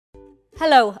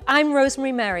Hello, I'm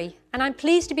Rosemary Merry, and I'm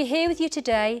pleased to be here with you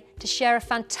today to share a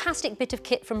fantastic bit of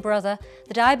kit from Brother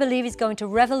that I believe is going to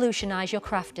revolutionise your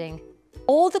crafting.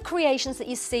 All the creations that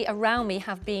you see around me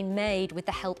have been made with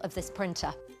the help of this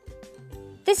printer.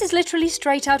 This is literally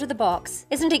straight out of the box.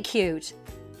 Isn't it cute?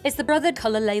 It's the Brother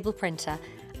Colour Label Printer,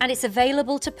 and it's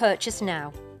available to purchase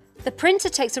now. The printer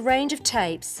takes a range of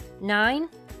tapes, 9,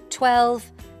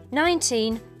 12,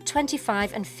 19,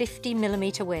 25 and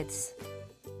 50mm widths.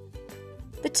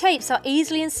 The tapes are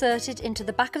easily inserted into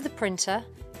the back of the printer,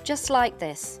 just like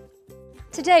this.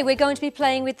 Today we're going to be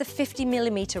playing with the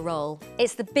 50mm roll.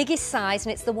 It's the biggest size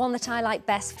and it's the one that I like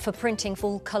best for printing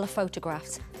full colour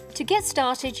photographs. To get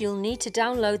started, you'll need to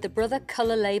download the Brother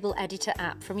Colour Label Editor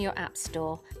app from your app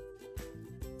store.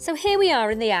 So here we are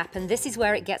in the app, and this is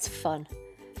where it gets fun.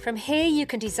 From here you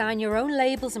can design your own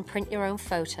labels and print your own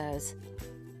photos.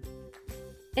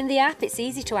 In the app, it's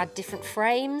easy to add different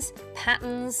frames,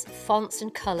 patterns, fonts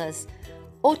and colours,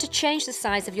 or to change the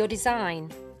size of your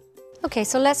design. Okay,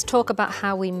 so let's talk about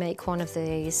how we make one of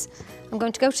these. I'm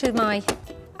going to go to my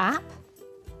app,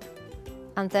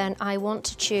 and then I want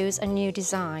to choose a new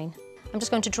design. I'm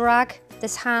just going to drag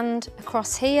this hand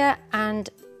across here and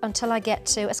until I get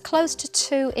to as close to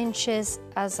 2 inches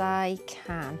as I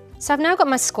can. So I've now got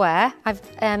my square. I've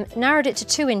narrowed it to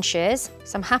 2 inches,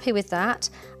 so I'm happy with that.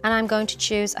 And I'm going to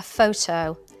choose a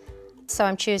photo. So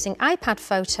I'm choosing iPad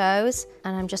photos,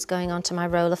 and I'm just going onto my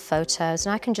roll of photos,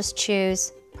 and I can just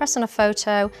choose, press on a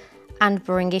photo and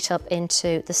bring it up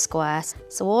into the square.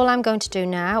 So all I'm going to do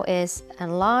now is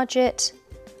enlarge it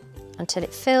until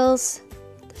it fills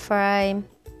the frame,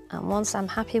 and once I'm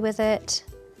happy with it,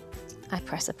 I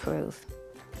press approve.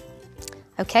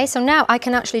 Okay, so now I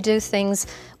can actually do things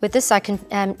with this. I can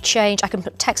change, I can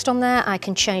put text on there, I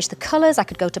can change the colours, I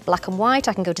could go to black and white,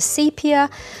 I can go to sepia.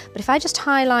 But if I just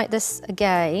highlight this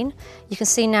again, you can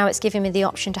see now it's giving me the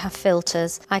option to have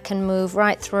filters. I can move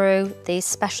right through these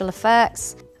special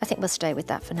effects. I think we'll stay with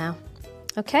that for now.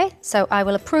 Okay, so I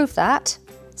will approve that.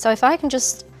 So if I can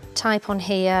just type on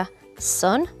here,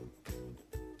 sun,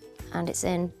 and it's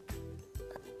in,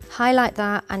 highlight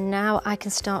that, and now I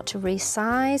can start to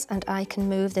resize, and I can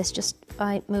move this just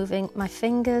by moving my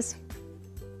fingers.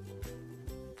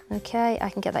 Okay, I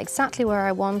can get that exactly where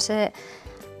I want it.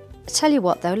 I tell you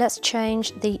what though, let's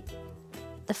change the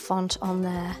font on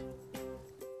there.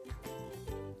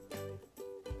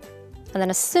 And then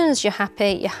as soon as you're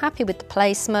happy with the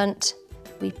placement,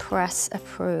 we press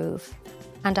approve,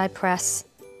 and I press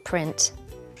print.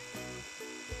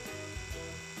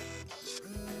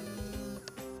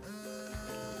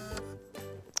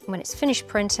 When it's finished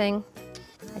printing,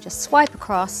 I just swipe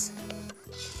across,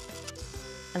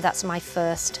 and that's my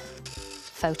first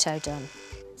photo done.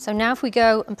 So now if we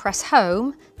go and press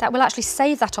home, that will actually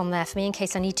save that on there for me in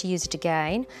case I need to use it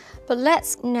again. But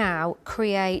let's now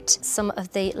create some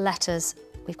of the letters.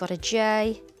 We've got a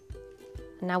J.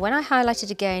 Now when I highlight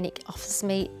it again, it offers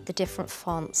me the different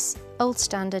fonts. Old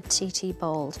Standard, TT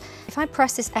Bold. If I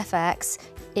press this FX,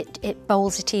 it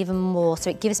bolds it even more, so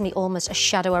it gives me almost a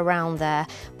shadow around there.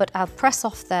 But I'll press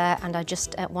off there, and I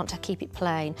just want to keep it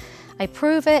plain. I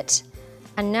approve it,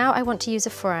 and now I want to use a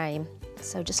frame.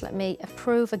 So just let me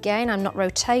approve again. I'm not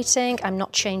rotating, I'm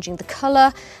not changing the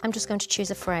colour. I'm just going to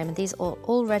choose a frame, and these are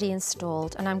already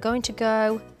installed. And I'm going to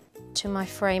go to my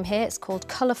frame here. It's called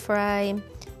Colour Frame.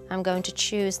 I'm going to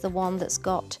choose the one that's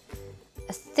got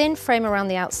a thin frame around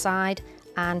the outside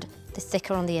and the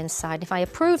thicker on the inside. If I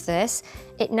approve this,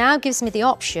 it now gives me the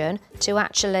option to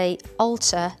actually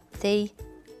alter the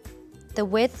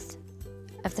width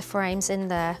of the frames in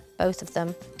there, both of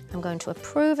them. I'm going to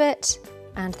approve it,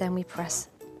 and then we press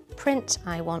print.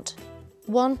 I want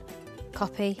 1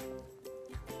 copy,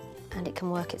 and it can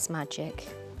work its magic.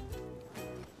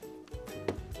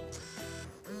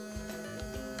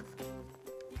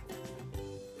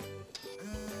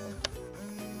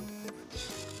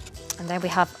 And there we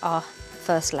have our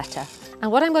first letter.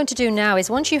 And what I'm going to do now is,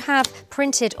 once you have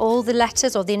printed all the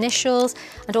letters or the initials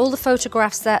and all the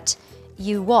photographs that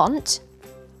you want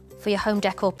for your home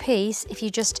decor piece, if you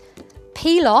just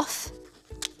peel off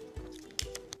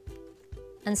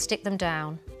and stick them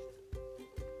down.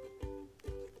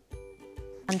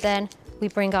 And then we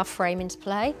bring our frame into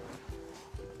play.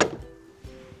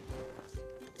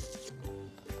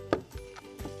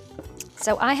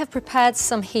 So I have prepared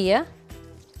some here.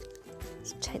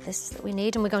 Take this that we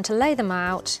need, and we're going to lay them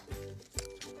out.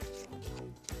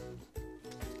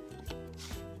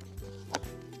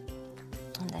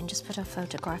 And then just put our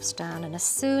photographs down, and as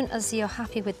soon as you're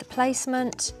happy with the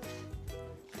placement,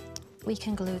 we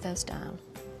can glue those down.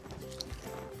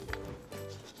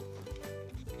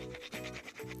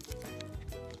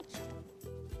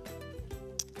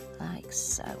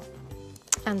 so.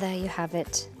 And there you have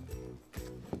it.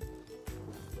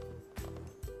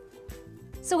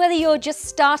 So whether you're just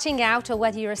starting out or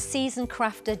whether you're a seasoned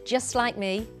crafter just like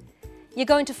me, you're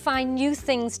going to find new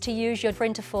things to use your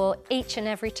printer for each and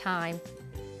every time.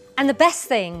 And the best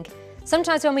thing,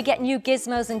 sometimes when we get new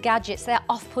gizmos and gadgets, they're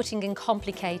off-putting and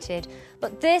complicated,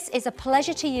 but this is a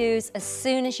pleasure to use as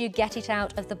soon as you get it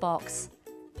out of the box.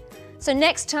 So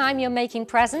next time you're making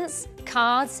presents,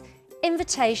 cards,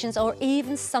 invitations, or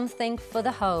even something for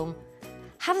the home,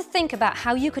 have a think about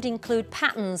how you could include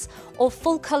patterns or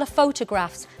full colour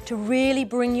photographs to really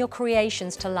bring your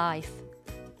creations to life.